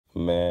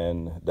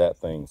Man, that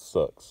thing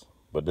sucks.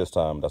 But this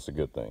time, that's a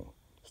good thing.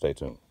 Stay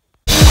tuned.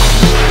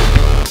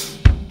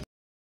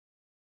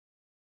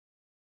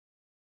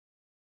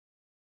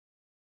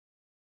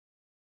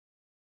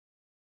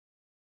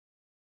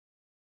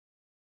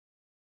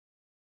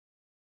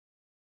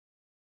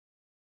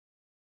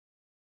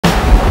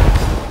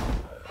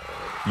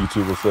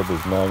 YouTube, what's up?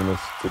 It's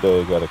Magnus. Today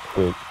I got a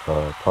quick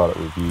product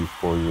review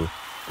for you.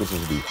 This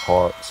is the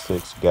Hart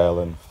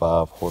 6-gallon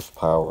 5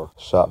 horsepower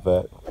shop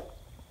vac.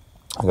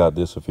 I got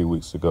this a few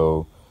weeks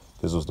ago.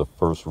 This was the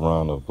first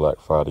run of Black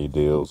Friday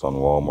deals on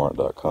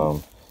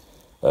Walmart.com.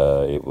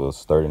 It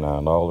was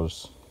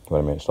 $39. Wait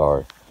a minute,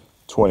 sorry,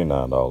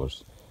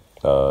 $29.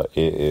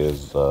 It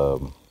is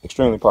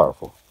extremely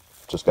powerful.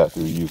 Just got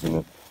through using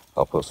it.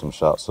 I'll put some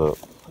shots up,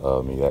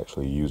 me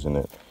actually using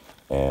it,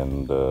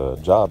 and the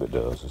job it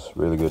does. It's a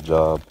really good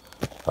job.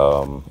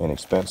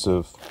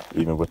 Inexpensive,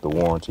 even with the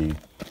warranty.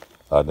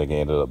 I think it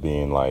ended up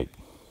being like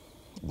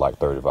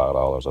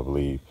 $35, I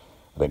believe.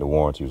 I think the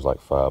warranty was like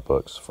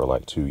 $5 for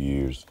like 2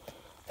 years.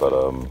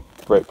 But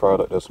great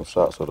product. There's some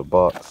shots of the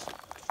box.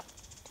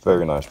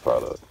 Very nice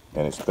product.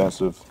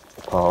 Inexpensive,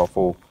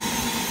 powerful.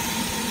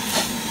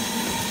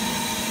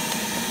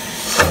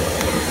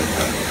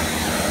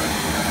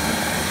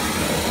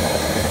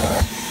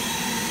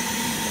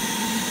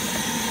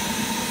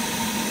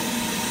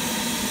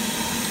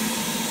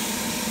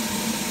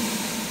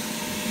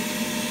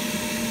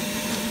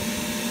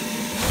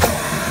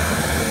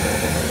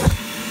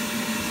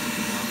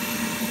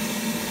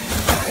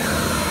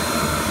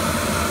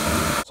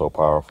 So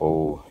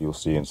powerful. You'll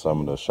see in some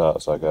of the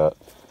shots I got.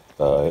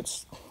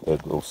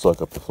 It will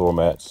suck up the floor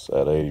mats.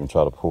 They even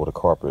try to pull the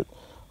carpet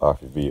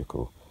off your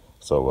vehicle.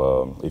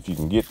 So if you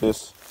can get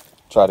this,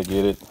 try to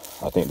get it.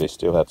 I think they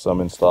still had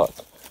some in stock.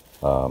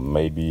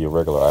 Maybe a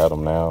regular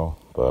item now,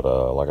 but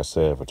like I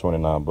said, for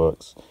 29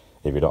 bucks,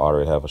 if you don't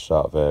already have a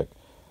shop vac,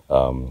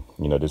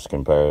 you know, this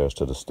compares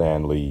to the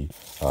Stanley,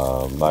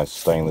 nice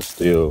stainless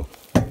steel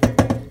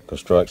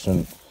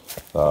construction.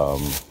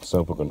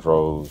 Simple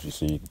controls. You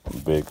see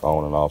big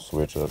on and off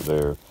switch up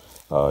there.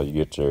 You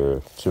get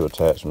your 2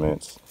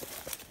 attachments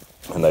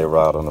and they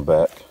ride on the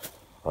back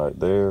right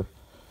there.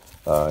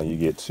 You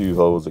get 2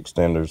 hose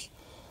extenders.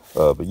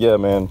 But yeah,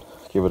 man,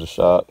 give it a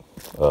shot.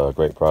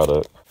 Great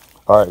product.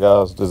 All right,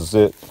 guys, this is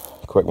it.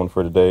 Quick one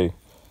for today.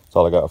 That's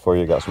all I got for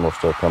you. Got some more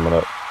stuff coming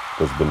up.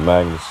 This has been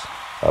Magnus.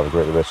 Have a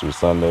great rest of your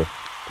Sunday.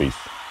 Peace.